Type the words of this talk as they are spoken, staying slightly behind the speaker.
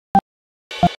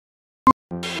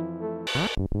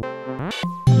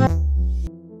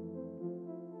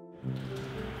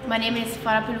My name is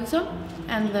Fara Peluso,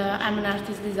 and I'm an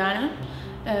artist designer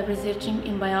researching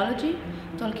in biology,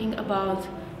 talking about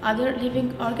other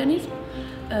living organisms,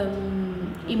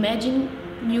 imagine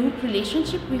new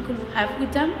relationship we could have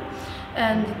with them,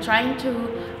 and trying to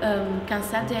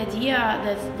concept the idea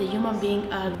that the human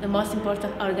being are the most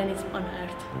important organism on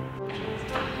Earth.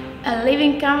 A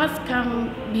living canvas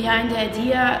comes behind the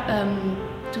idea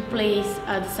to place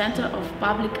at the center of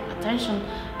public attention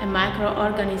a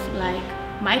microorganism like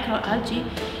microalgae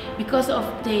because of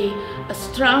the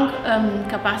strong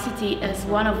capacity as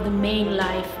one of the main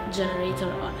life generator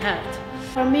on Earth.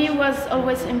 For me, it was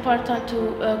always important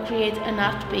to create an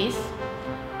art piece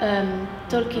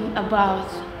talking about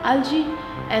algae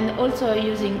and also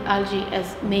using algae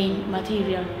as main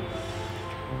material.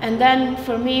 And then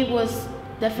for me, it was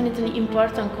definitely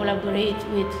important to collaborate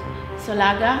with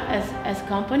Solaga as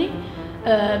company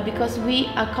because we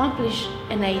accomplish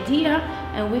an idea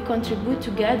and we contribute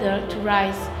together to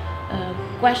raise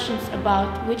questions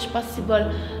about which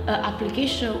possible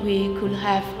application we could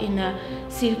have in a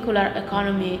circular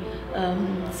economy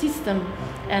system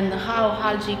and how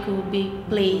algae could be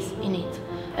placed in it.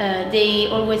 They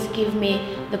always give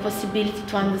me the possibility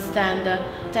to understand the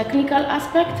technical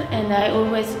aspect, and I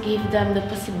always give them the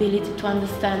possibility to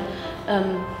understand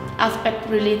aspect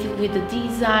related with the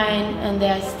design and the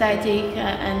aesthetic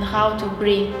and how to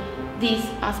bring this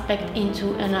aspect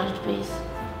into an art piece.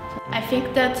 I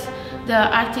think that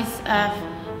the artists have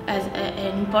as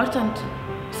an important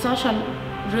social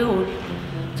role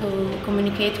to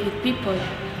communicate with people,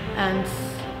 and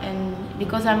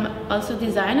because I'm also a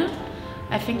designer,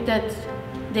 I think that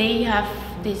they have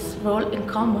this role in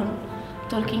common,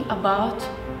 talking about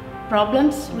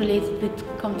problems related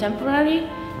with contemporary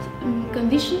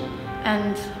condition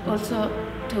and also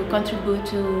to contribute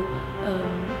to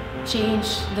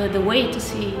change the way to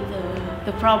see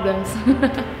the problems.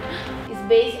 It's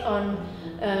based on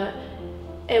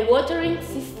a watering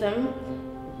system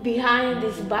behind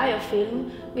this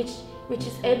biofilm, which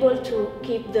is able to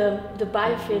keep the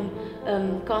biofilm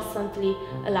constantly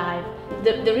alive.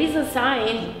 There is a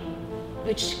sign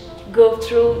which goes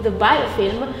through the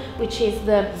biofilm, which is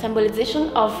the symbolization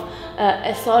of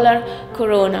a solar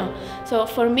corona. So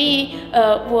for me,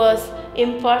 was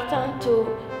important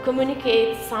to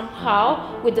communicate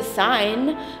somehow with the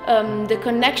sign the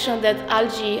connection that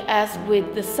algae has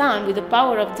with the sun, with the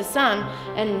power of the sun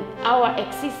and our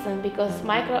existence, because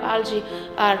microalgae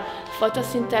are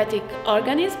photosynthetic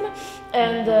organisms,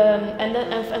 and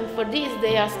for this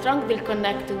they are strongly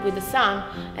connected with the sun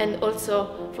and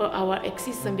also for our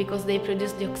existence because they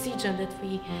produce the oxygen that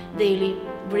we daily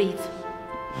breathe.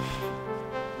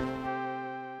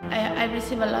 I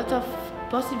receive a lot of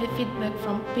positive feedback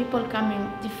from people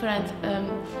coming different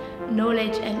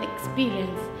knowledge and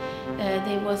experience.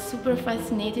 They were super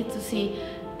fascinated to see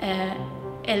a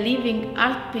living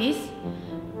art piece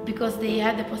because they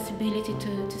had the possibility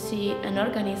to see an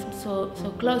organism so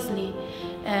closely,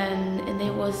 and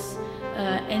they was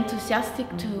enthusiastic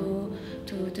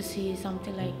to see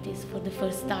something like this for the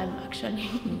first time actually,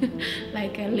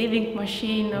 like a living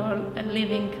machine or a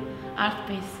living art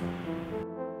piece.